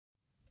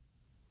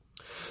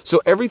So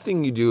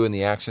everything you do and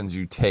the actions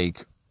you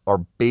take are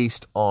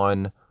based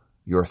on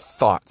your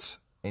thoughts.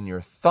 And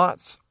your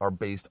thoughts are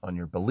based on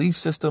your belief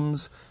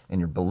systems. And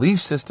your belief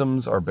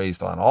systems are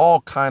based on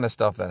all kind of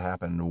stuff that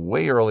happened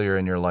way earlier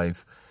in your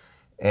life.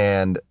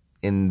 And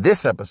in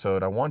this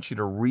episode, I want you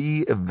to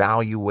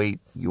reevaluate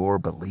your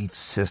belief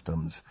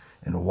systems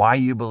and why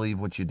you believe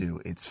what you do.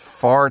 It's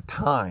far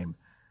time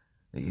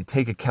that you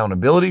take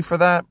accountability for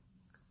that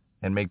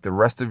and make the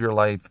rest of your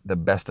life the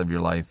best of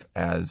your life,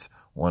 as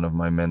one of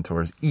my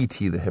mentors,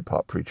 E.T. the hip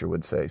hop preacher,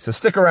 would say. So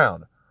stick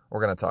around.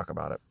 We're going to talk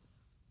about it.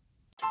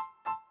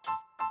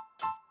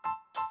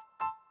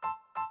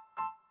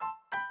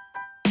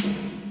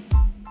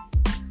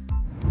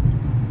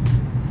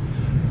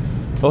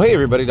 Well, hey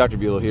everybody, Dr.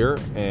 Bulow here,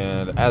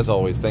 and as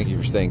always, thank you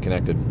for staying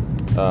connected.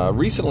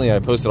 Recently, I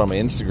posted on my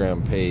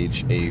Instagram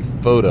page a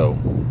photo,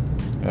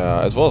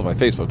 as well as my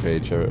Facebook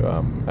page,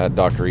 at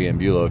Dr. Ian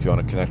Bulow, if you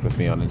want to connect with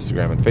me on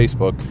Instagram and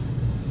Facebook.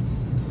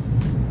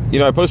 You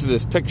know, I posted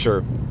this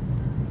picture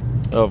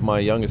of my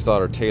youngest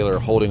daughter, Taylor,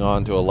 holding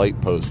on to a light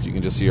post. You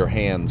can just see her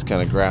hands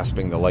kind of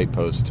grasping the light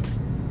post.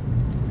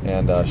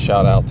 And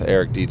shout out to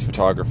Eric Dietz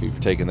Photography for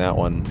taking that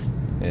one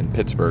in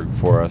Pittsburgh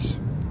for us.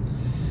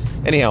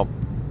 Anyhow,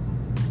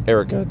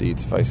 Erica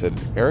Dietz, if I said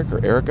Eric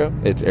or Erica,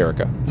 it's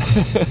Erica.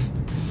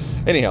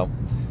 Anyhow,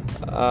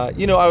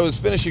 I was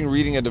finishing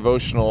reading a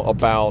devotional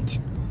about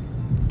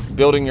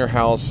building your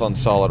house on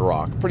solid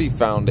rock. Pretty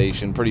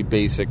foundation, pretty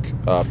basic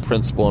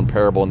principle and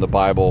parable in the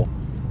Bible.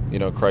 You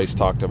know, Christ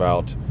talked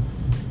about,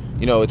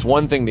 it's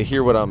one thing to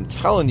hear what I'm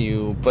telling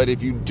you, but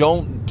if you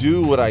don't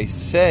do what I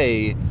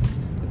say,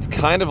 it's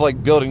kind of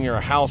like building your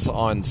house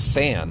on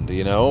sand,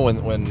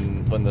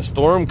 when the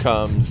storm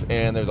comes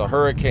and there's a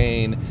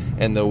hurricane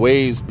and the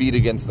waves beat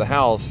against the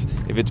house.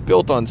 If it's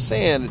built on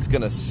sand, it's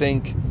going to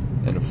sink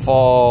and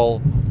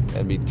fall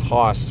and be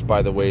tossed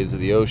by the waves of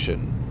the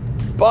ocean.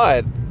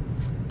 But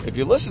if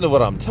you listen to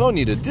what I'm telling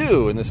you to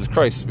do, and this is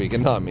Christ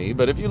speaking, not me,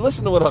 but if you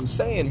listen to what I'm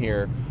saying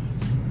here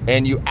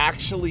and you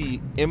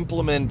actually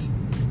implement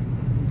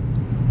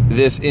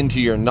this into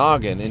your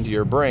noggin, into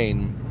your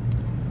brain,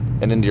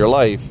 and into your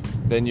life,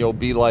 then you'll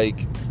be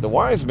like the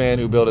wise man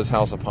who built his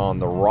house upon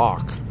the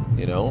rock,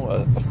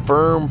 a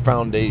firm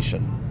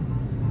foundation.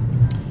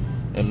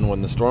 And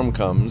when the storm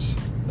comes,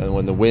 and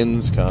when the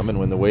winds come, and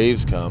when the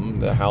waves come,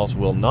 the house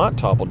will not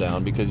topple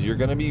down, because you're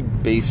going to be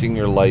basing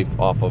your life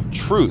off of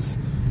truth,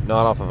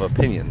 not off of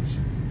opinions.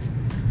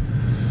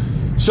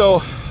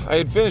 So I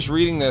had finished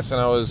reading this, and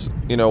I was,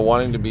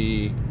 wanting to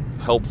be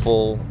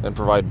helpful and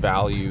provide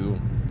value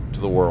to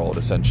the world,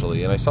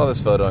 essentially. And I saw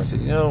this photo, and I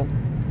said,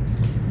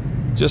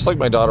 just like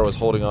my daughter was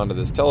holding on to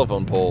this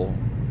telephone pole,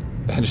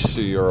 and just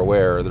so you're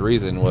aware, the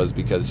reason was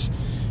because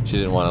she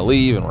didn't want to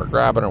leave, and we're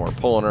grabbing her, and we're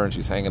pulling her, and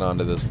she's hanging on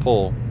to this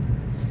pole.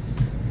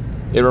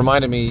 It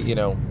reminded me,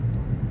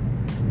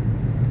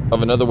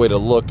 of another way to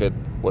look at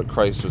what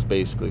Christ was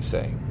basically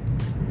saying,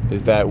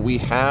 is that we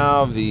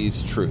have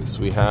these truths,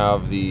 we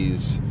have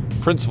these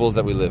principles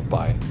that we live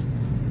by,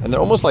 and they're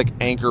almost like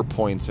anchor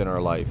points in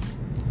our life,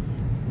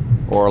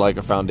 or like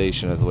a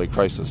foundation, as the way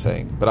Christ was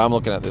saying. But I'm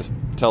looking at this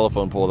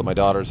telephone pole that my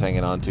daughter's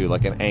hanging on to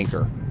like an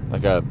anchor,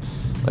 like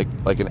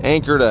an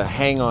anchor to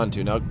hang on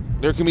to. Now,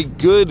 there can be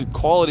good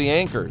quality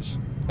anchors,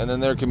 and then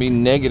there can be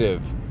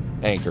negative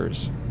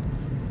anchors.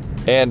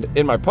 And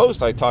in my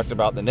post, I talked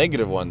about the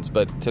negative ones,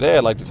 but today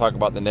I'd like to talk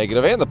about the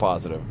negative and the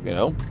positive.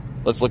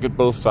 Let's look at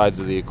both sides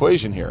of the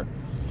equation here.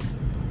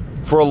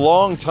 For a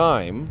long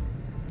time,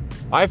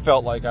 I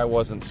felt like I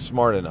wasn't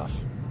smart enough.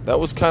 That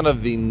was kind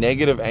of the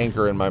negative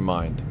anchor in my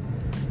mind.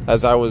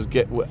 As I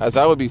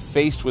would be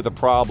faced with a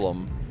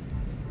problem,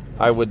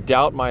 I would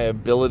doubt my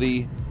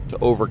ability to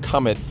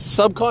overcome it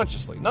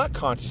subconsciously, not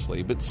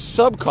consciously, but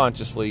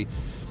subconsciously.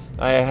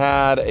 I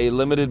had a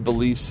limited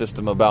belief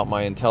system about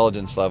my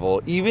intelligence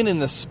level, even in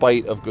the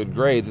spite of good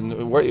grades.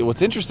 And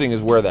what's interesting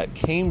is where that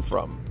came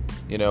from.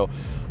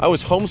 I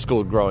was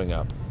homeschooled growing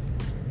up,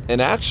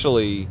 and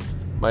actually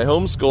my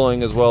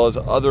homeschooling, as well as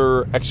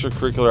other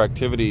extracurricular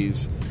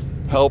activities,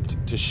 helped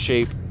to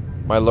shape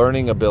my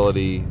learning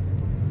ability.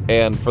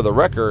 And for the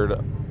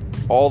record,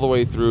 all the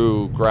way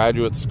through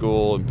graduate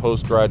school and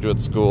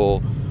postgraduate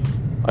school,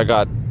 I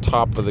got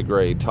top of the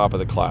grade, top of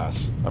the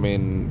class. I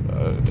mean,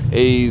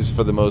 A's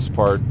for the most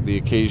part, the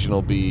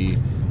occasional B,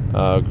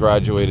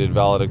 graduated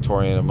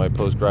valedictorian of my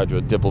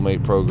postgraduate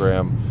diplomate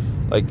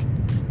program. Like,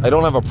 I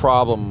don't have a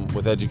problem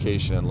with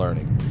education and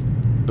learning.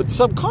 But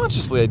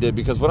subconsciously I did,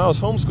 because when I was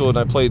homeschooled and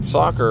I played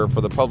soccer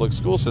for the public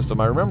school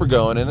system, I remember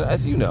going, and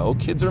as you know,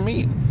 kids are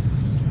mean.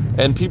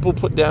 And people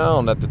put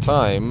down, at the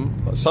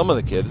time, some of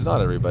the kids,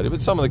 not everybody,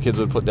 but some of the kids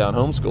would put down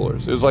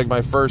homeschoolers. It was like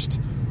my first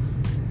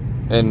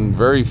and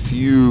very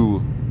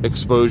few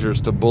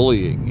exposures to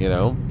bullying,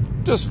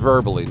 just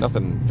verbally,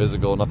 nothing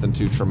physical, nothing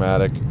too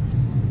traumatic.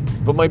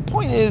 But my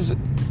point is,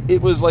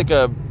 it was like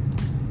a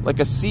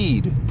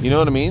seed, you know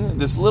what I mean?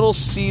 This little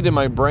seed in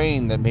my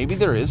brain that maybe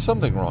there is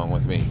something wrong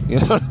with me, you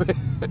know what I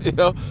mean?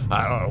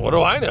 I don't know, what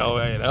do I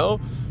know,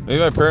 Maybe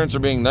my parents are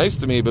being nice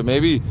to me, but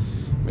maybe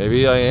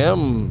I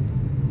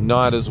am,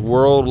 not as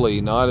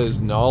worldly, not as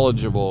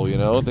knowledgeable,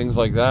 things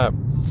like that.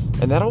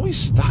 And that always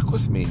stuck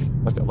with me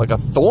like a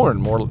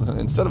thorn, more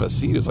instead of a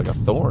seed. It's like a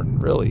thorn,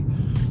 really.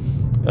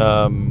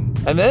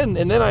 And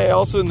then I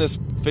also, in this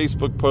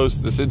Facebook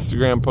post, this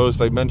Instagram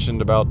post, I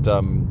mentioned about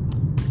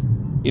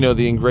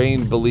the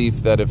ingrained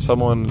belief that if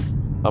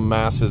someone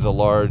amasses a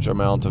large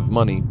amount of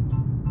money,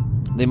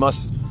 they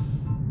must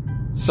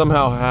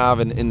somehow have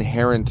an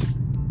inherent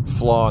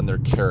flaw in their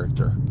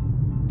character.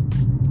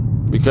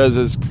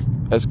 Because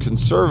as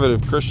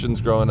conservative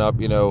Christians growing up,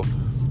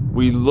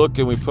 we look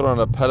and we put on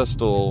a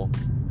pedestal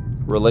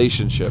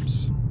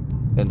relationships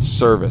and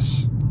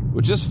service,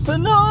 which is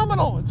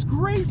phenomenal. It's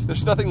great.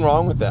 There's nothing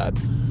wrong with that.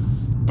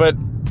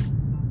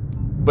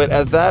 But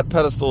as that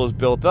pedestal is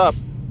built up,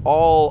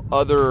 all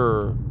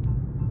other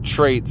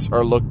traits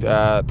are looked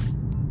at,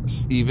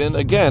 even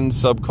again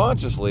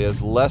subconsciously,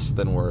 as less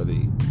than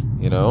worthy.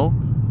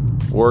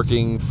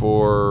 Working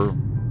for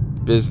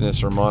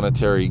business or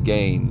monetary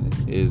gain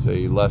is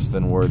a less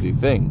than worthy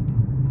thing.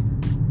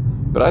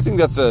 But I think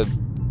that's an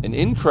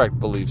incorrect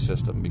belief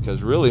system,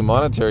 because really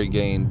monetary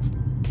gain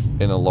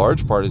in a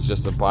large part is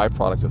just a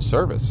byproduct of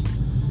service.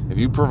 If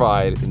you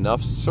provide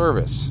enough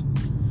service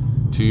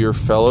to your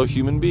fellow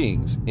human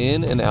beings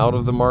in and out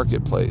of the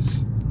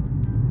marketplace,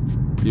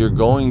 you're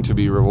going to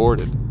be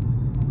rewarded.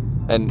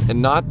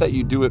 And not that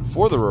you do it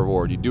for the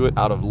reward, you do it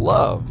out of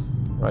love,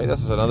 right?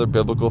 That's another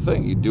biblical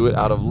thing. You do it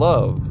out of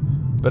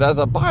love. But as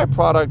a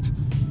byproduct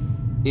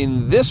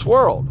in this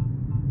world,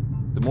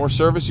 the more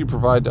service you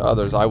provide to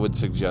others, I would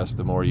suggest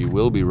the more you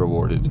will be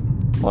rewarded,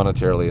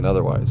 monetarily and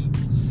otherwise.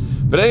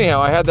 But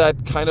anyhow, I had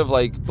that kind of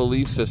like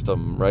belief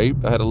system, right?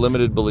 I had a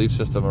limited belief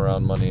system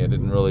around money. I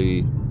didn't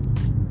really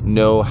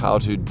know how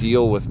to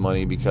deal with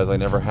money because I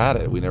never had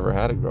it. We never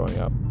had it growing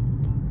up.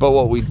 But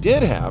what we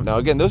did have, now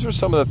again, those are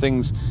some of the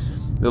things,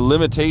 the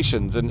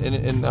limitations,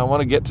 and I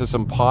want to get to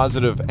some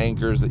positive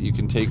anchors that you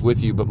can take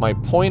with you. But my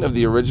point of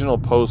the original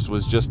post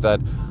was just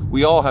that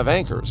we all have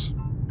anchors.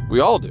 We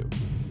all do.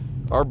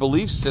 Our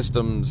belief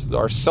systems,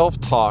 our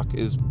self-talk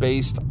is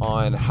based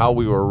on how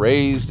we were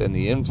raised and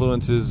the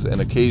influences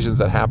and occasions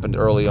that happened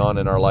early on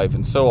in our life.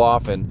 And so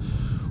often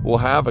we'll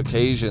have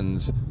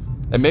occasions,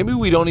 and maybe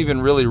we don't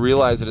even really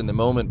realize it in the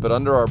moment, but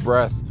under our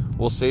breath,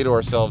 we'll say to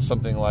ourselves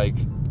something like,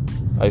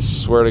 I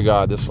swear to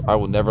God, I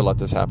will never let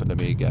this happen to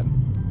me again.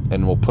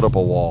 And we'll put up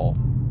a wall.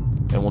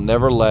 And we'll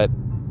never let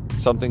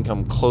something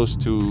come close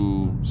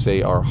to,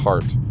 say, our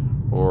heart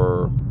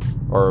or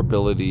our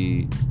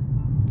ability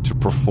to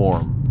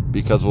perform.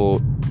 Because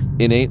we'll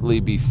innately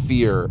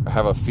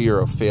have a fear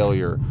of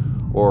failure,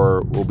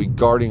 or we'll be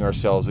guarding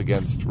ourselves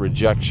against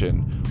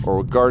rejection, or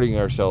we're guarding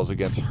ourselves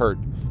against hurt.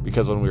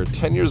 Because when we were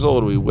 10 years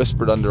old, we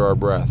whispered under our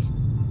breath,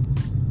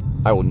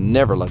 I will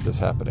never let this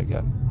happen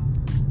again.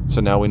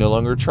 So now we no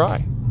longer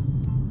try.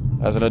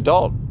 As an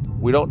adult,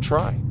 we don't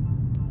try.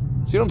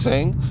 See what I'm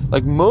saying?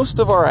 Like most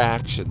of our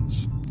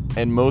actions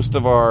and most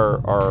of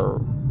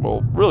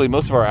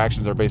most of our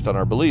actions are based on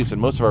our beliefs,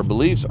 and most of our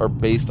beliefs are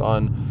based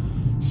on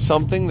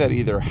something that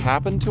either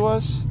happened to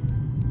us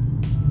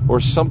or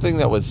something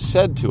that was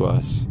said to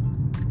us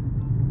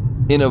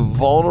in a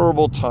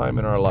vulnerable time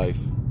in our life.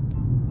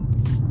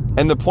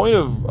 And the point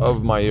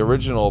of my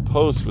original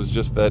post was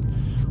just that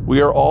we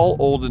are all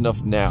old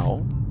enough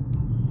now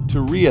to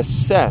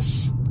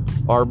reassess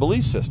our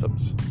belief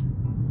systems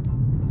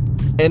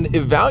and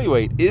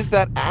evaluate, is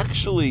that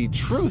actually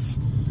truth?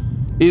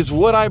 Is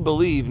what I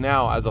believe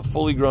now as a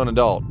fully grown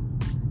adult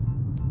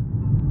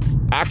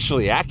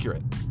actually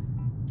accurate?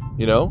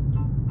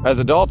 As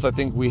adults, I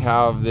think we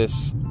have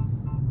this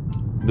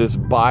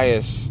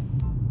bias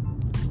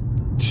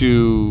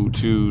to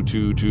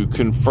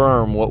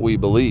confirm what we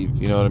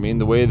believe. You know what I mean?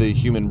 The way the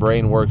human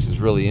brain works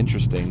is really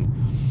interesting.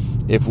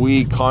 If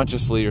we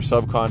consciously or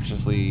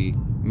subconsciously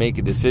make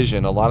a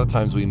decision, a lot of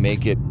times we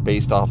make it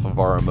based off of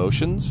our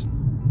emotions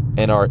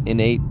and our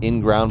innate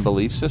in-ground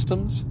belief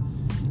systems.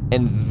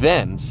 And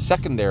then,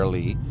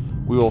 secondarily,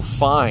 we will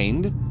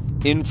find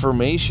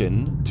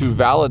information to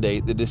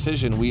validate the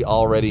decision we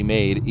already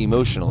made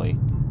emotionally.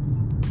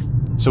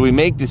 So we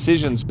make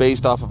decisions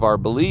based off of our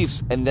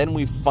beliefs, and then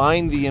we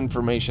find the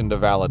information to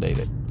validate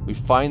it.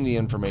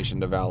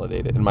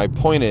 And my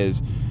point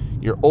is,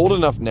 you're old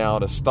enough now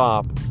to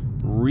stop,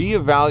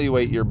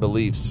 reevaluate your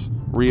beliefs,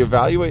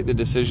 reevaluate the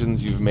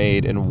decisions you've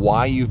made and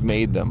why you've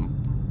made them,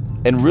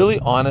 and really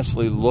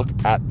honestly look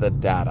at the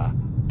data.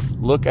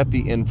 Look at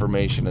the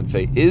information and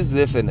say, is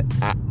this an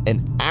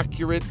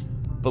accurate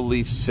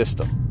belief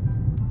system?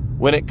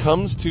 When it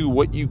comes to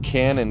what you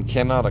can and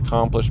cannot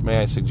accomplish,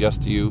 may I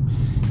suggest to you,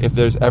 if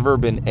there's ever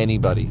been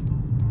anybody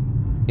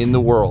in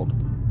the world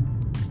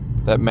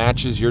that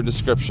matches your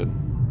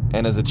description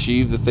and has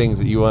achieved the things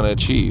that you want to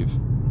achieve,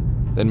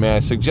 then may I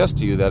suggest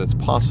to you that it's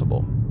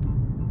possible.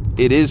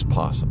 It is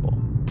possible.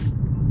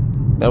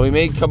 Now, we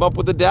may come up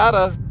with the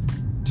data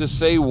to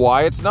say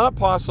why it's not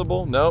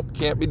possible. Nope,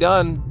 can't be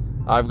done.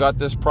 I've got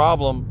this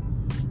problem.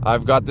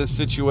 I've got this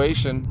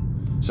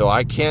situation, so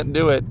I can't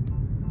do it.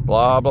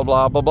 Blah, blah,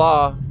 blah, blah,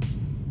 blah.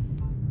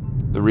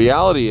 The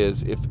reality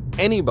is, if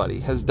anybody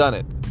has done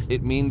it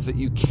it means that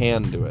you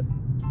can do it.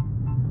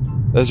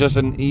 That's just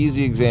an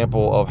easy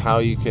example of how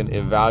you can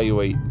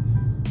evaluate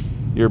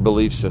your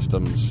belief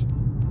systems,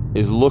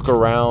 is look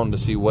around to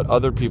see what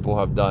other people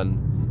have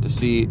done, to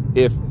see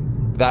if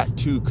that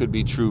too could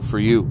be true for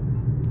you.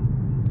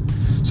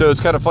 So it's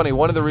kind of funny.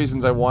 One of the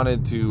reasons I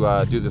wanted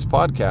to do this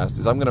podcast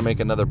is I'm going to make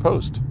another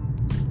post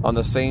on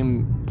the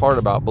same part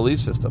about belief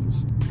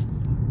systems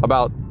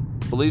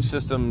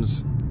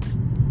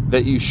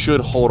that you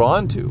should hold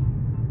on to.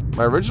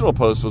 My original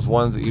post was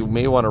ones that you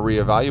may want to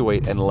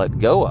reevaluate and let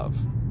go of.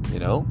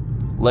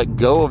 Let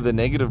go of the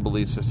negative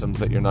belief systems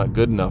that you're not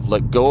good enough.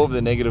 Let go of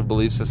the negative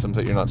belief systems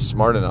that you're not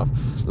smart enough.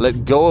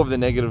 Let go of the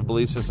negative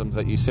belief systems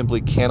that you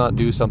simply cannot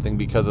do something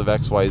because of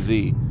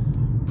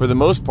XYZ. For the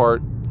most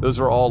part, those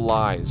are all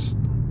lies.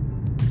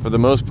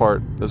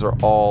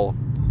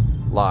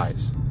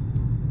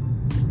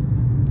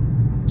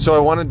 So I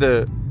wanted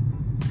to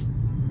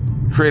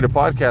create a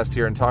podcast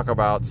here and talk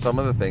about some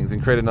of the things,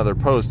 and create another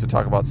post to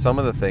talk about some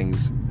of the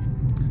things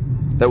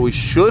that we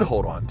should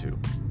hold on to.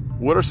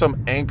 What are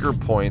some anchor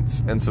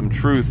points and some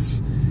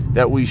truths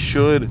that we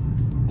should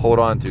hold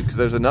on to? Because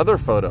there's another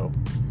photo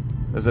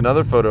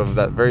of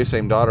that very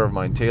same daughter of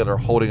mine, Taylor,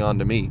 holding on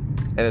to me.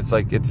 And it's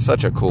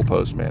such a cool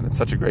post, man. It's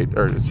such a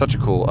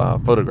cool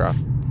photograph.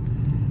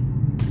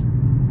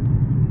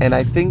 And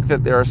I think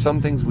that there are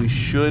some things we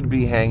should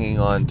be hanging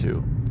on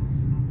to.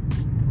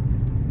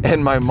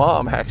 And my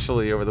mom,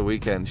 actually, over the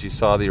weekend, she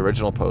saw the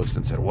original post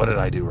and said, "What did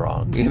I do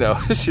wrong?"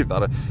 She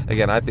thought,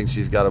 again, I think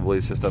she's got a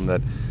belief system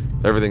that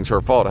everything's her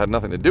fault. It had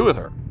nothing to do with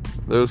her.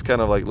 Those kind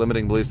of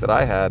limiting beliefs that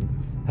I had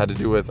to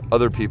do with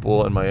other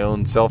people and my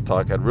own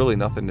self-talk, had really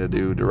nothing to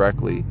do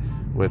directly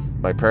with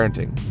my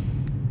parenting,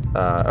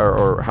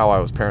 or how I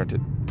was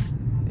parented.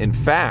 In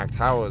fact,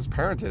 how I was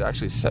parented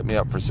actually set me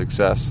up for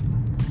success,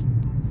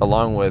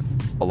 along with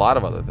a lot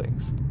of other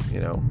things,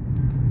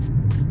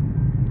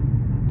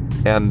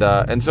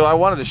 And so I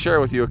wanted to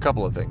share with you a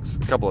couple of things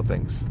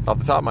off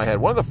the top of my head.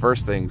 One of the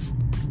first things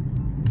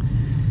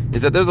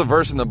is that there's a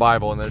verse in the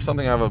Bible, and there's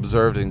something I've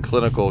observed in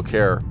clinical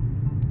care.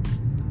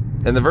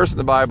 And the verse in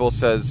the Bible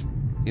says,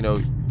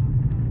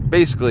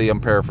 basically, I'm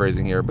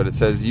paraphrasing here, but it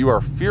says, "You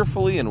are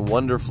fearfully and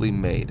wonderfully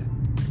made."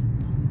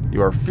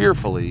 You are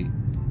fearfully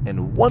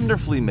and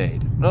wonderfully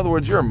made. In other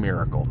words, you're a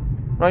miracle,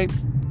 right?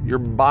 Your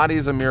body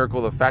is a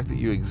miracle. The fact that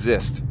you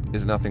exist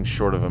is nothing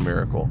short of a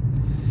miracle.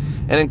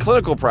 And in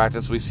clinical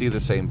practice, we see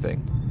the same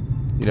thing.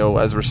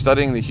 As we're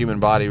studying the human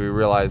body, we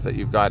realize that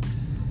you've got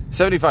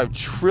 75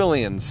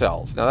 trillion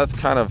cells. Now, that's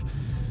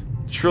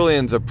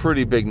trillion's a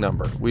pretty big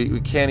number. We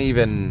can't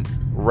even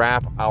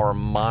wrap our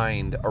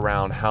mind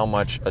around how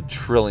much a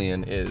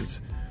trillion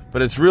is.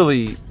 But it's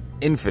really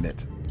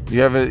infinite.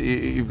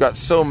 You've got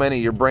so many,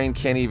 your brain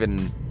can't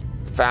even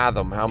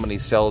fathom how many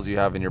cells you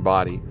have in your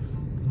body.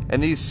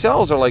 And these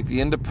cells are like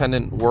the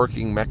independent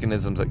working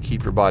mechanisms that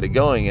keep your body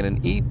going. And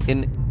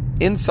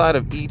inside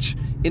of each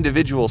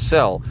individual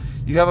cell,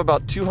 you have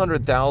about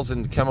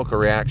 200,000 chemical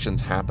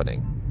reactions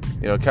happening.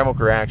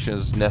 Chemical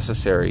reactions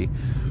necessary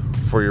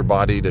for your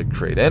body to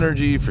create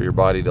energy, for your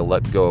body to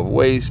let go of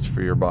waste,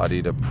 for your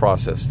body to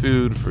process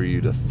food, for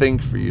you to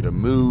think, for you to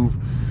move,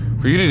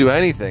 for you to do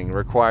anything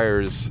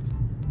requires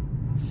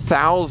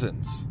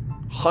thousands,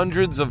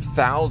 hundreds of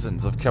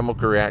thousands of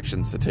chemical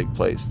reactions to take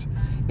place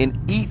in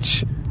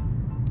each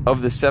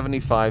of the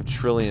 75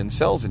 trillion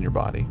cells in your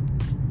body.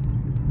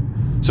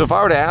 So if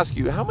I were to ask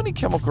you, how many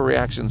chemical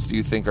reactions do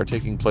you think are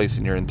taking place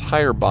in your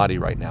entire body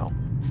right now?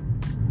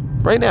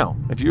 Right now,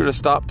 if you were to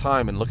stop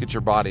time and look at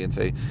your body and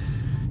say,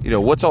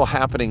 what's all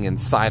happening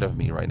inside of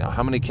me right now?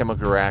 How many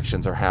chemical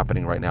reactions are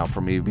happening right now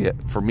for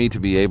me to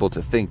be able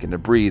to think and to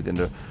breathe and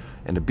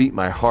to beat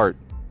my heart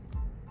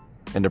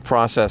and to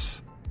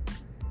process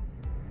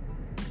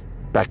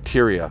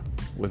bacteria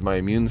with my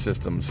immune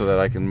system so that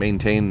I can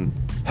maintain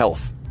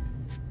health,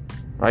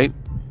 right?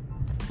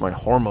 My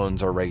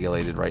hormones are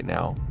regulated right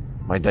now.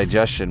 My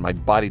digestion, my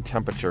body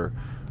temperature,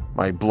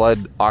 my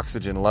blood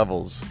oxygen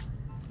levels.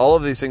 All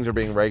of these things are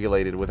being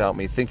regulated without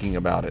me thinking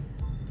about it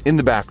in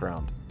the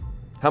background.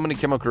 How many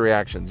chemical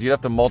reactions? You'd have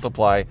to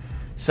multiply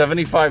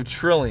 75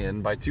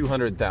 trillion by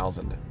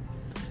 200,000.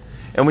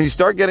 And when you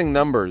start getting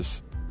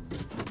numbers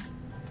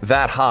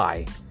that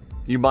high,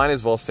 you might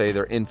as well say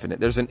they're infinite.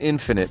 There's an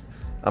infinite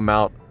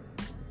amount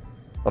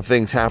of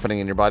things happening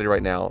in your body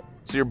right now.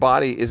 So your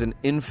body is an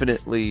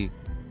infinitely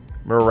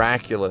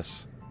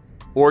miraculous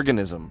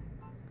organism.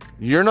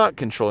 You're not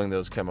controlling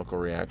those chemical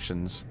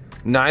reactions.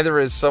 Neither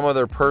is some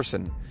other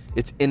person.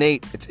 It's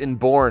innate. It's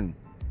inborn.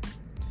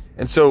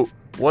 And so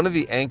one of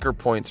the anchor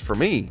points for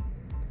me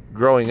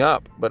growing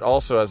up, but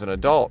also as an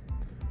adult,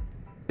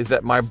 is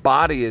that my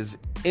body is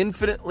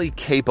infinitely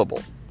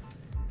capable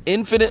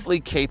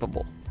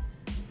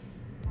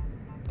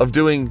of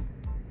doing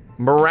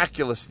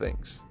miraculous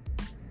things.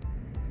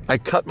 I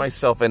cut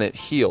myself and it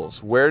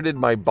heals. Where did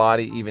my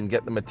body even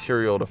get the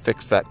material to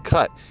fix that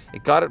cut?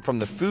 It got it from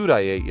the food I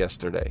ate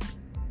yesterday.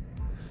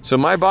 So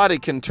my body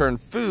can turn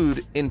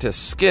food into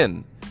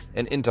skin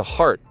and into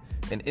heart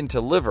and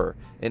into liver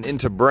and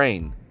into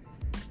brain.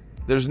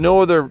 There's no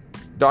other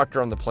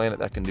doctor on the planet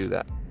that can do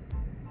that.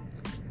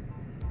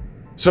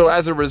 So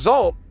as a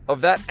result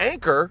of that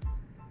anchor,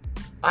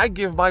 I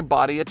give my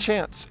body a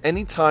chance.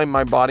 Anytime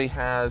my body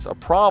has a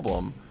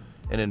problem,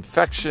 an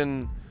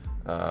infection,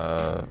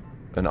 an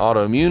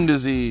autoimmune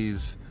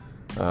disease,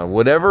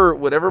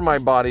 whatever my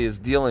body is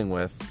dealing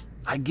with,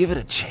 I give it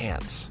a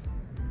chance.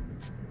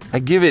 I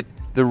give it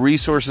the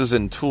resources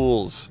and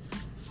tools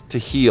to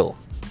heal.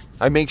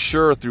 I make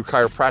sure through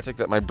chiropractic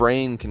that my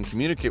brain can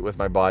communicate with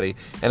my body,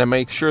 and I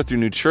make sure through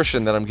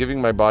nutrition that I'm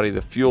giving my body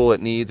the fuel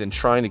it needs and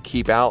trying to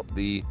keep out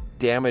the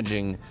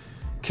damaging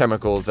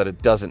chemicals that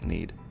it doesn't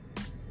need.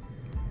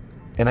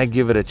 And I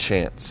give it a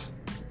chance.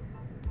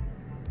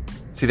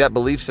 See, that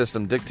belief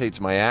system dictates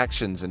my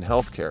actions in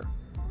healthcare.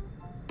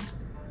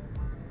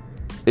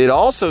 It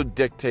also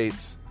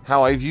dictates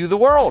how I view the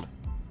world.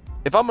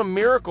 If I'm a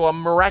miracle, I'm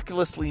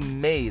miraculously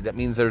made. That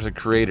means there's a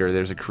creator,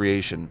 there's a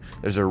creation,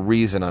 there's a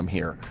reason I'm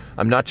here.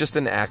 I'm not just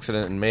an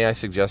accident, and may I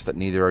suggest that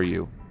neither are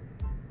you.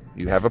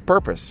 You have a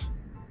purpose.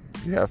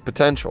 You have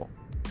potential.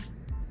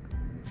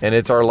 And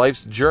it's our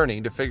life's journey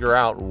to figure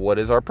out what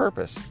is our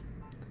purpose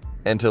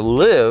and to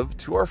live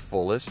to our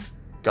fullest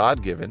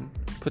God-given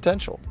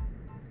potential.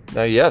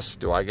 Now, yes,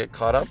 do I get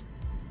caught up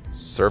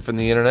surfing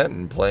the internet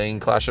and playing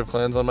Clash of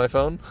Clans on my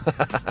phone?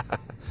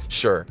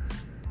 Sure,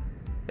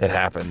 it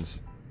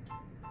happens.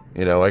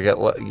 You know,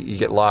 you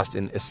get lost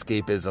in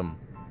escapism,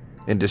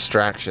 in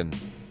distraction.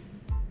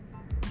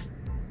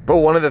 But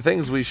one of the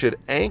things we should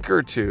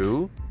anchor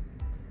to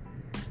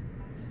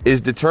is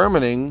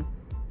determining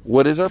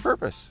what is our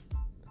purpose.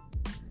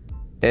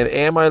 And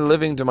am I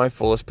living to my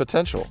fullest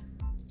potential?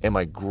 Am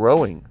I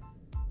growing?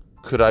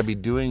 Could I be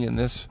doing in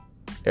this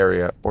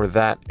area or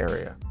that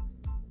area?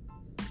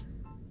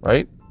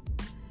 Right?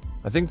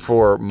 I think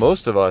for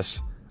most of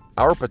us,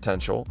 our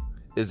potential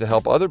is to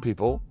help other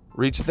people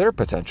reach their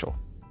potential.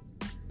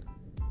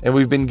 And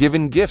we've been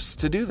given gifts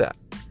to do that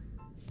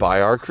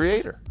by our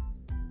Creator.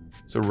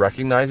 So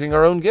recognizing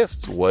our own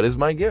gifts. What is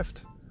my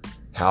gift?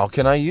 How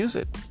can I use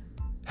it?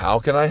 How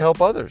can I help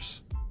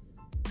others?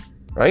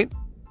 Right?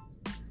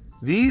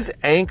 These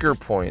anchor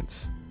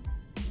points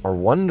are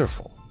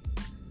wonderful.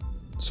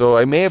 So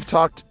I may have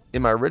talked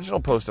in my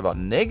original post about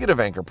negative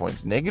anchor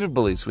points, negative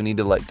beliefs we need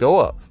to let go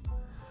of.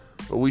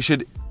 But we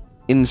should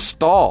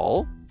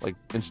install, like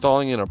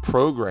installing in a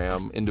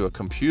program into a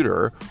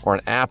computer or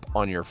an app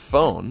on your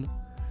phone,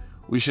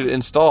 we should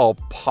install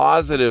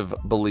positive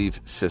belief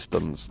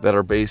systems that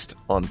are based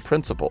on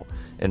principle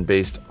and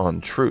based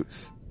on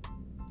truth.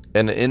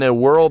 And in a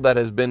world that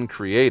has been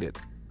created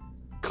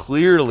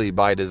clearly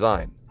by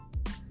design,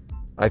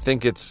 I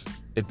think it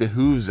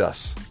behooves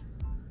us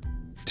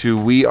to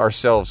we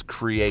ourselves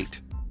create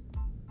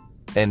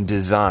and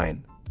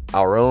design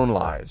our own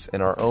lives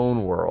and our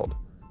own world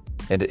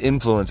and to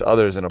influence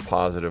others in a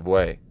positive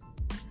way.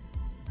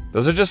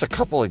 Those are just a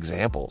couple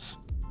examples,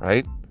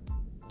 right?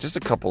 Just a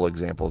couple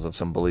examples of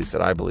some beliefs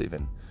that I believe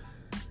in.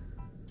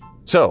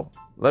 So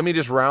let me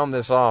just round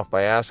this off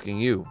by asking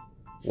you,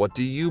 what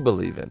do you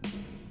believe in?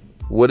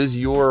 What is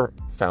your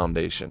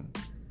foundation?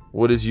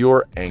 What is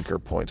your anchor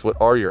points? What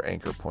are your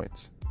anchor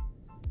points?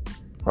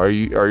 Are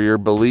your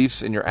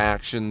beliefs and your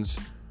actions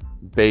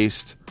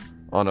based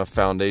on a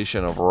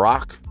foundation of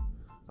rock,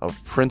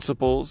 of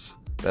principles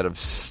that have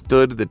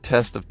stood the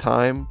test of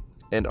time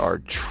and are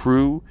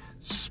true,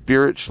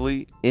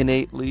 spiritually,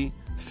 innately,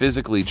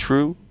 physically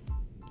true?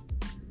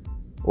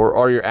 Or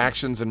are your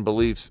actions and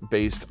beliefs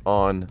based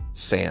on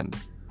sand,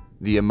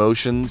 the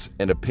emotions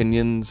and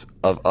opinions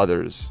of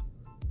others,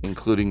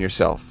 including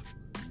yourself?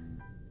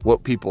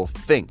 What people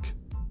think,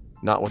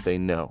 not what they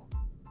know.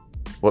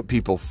 What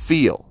people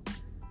feel,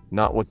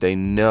 not what they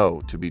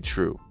know to be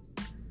true.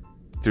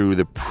 Through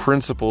the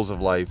principles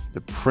of life,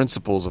 the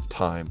principles of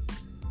time.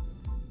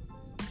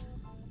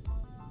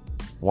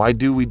 Why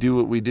do we do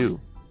what we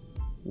do?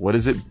 What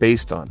is it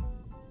based on?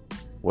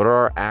 What are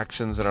our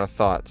actions and our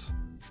thoughts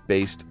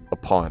based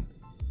upon?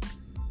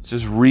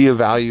 Just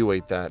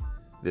reevaluate that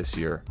this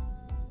year.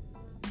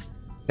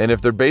 And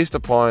if they're based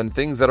upon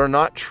things that are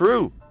not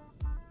true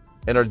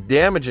and are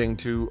damaging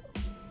to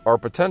our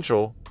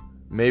potential,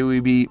 may we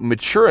be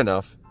mature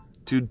enough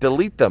to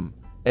delete them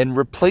and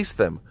replace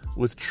them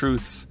with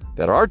truths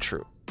that are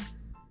true.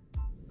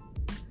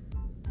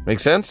 Make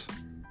sense?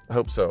 I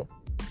hope so.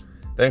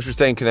 Thanks for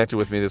staying connected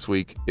with me this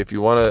week. If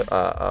you want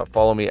to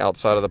follow me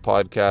outside of the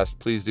podcast,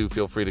 please do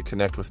feel free to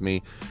connect with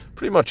me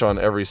pretty much on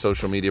every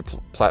social media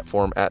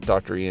platform at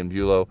Dr. Ian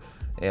Bulow.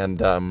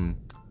 And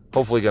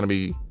hopefully going to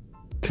be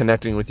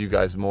connecting with you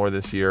guys more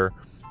this year.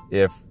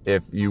 If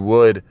you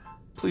would,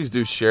 please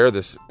do share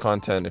this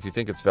content if you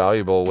think it's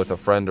valuable with a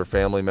friend or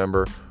family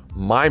member.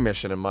 My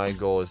mission and my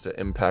goal is to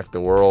impact the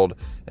world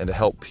and to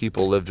help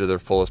people live to their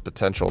fullest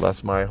potential.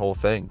 That's my whole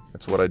thing.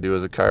 It's what I do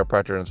as a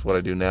chiropractor, and it's what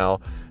I do now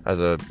as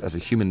a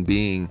human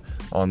being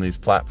on these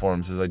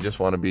platforms. Is I just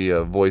want to be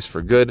a voice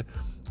for good.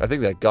 I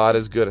think that God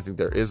is good. I think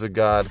there is a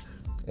God,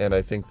 and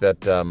I think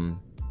that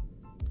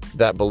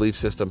that belief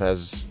system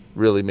has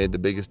really made the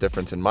biggest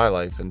difference in my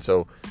life. And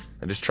so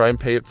I just try and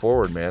pay it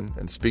forward, man,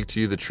 and speak to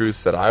you the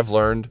truths that I've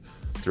learned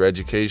through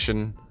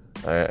education,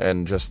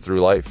 and just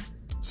through life.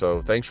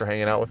 So thanks for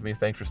hanging out with me.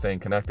 Thanks for staying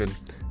connected.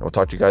 And we'll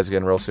talk to you guys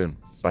again real soon.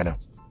 Bye now.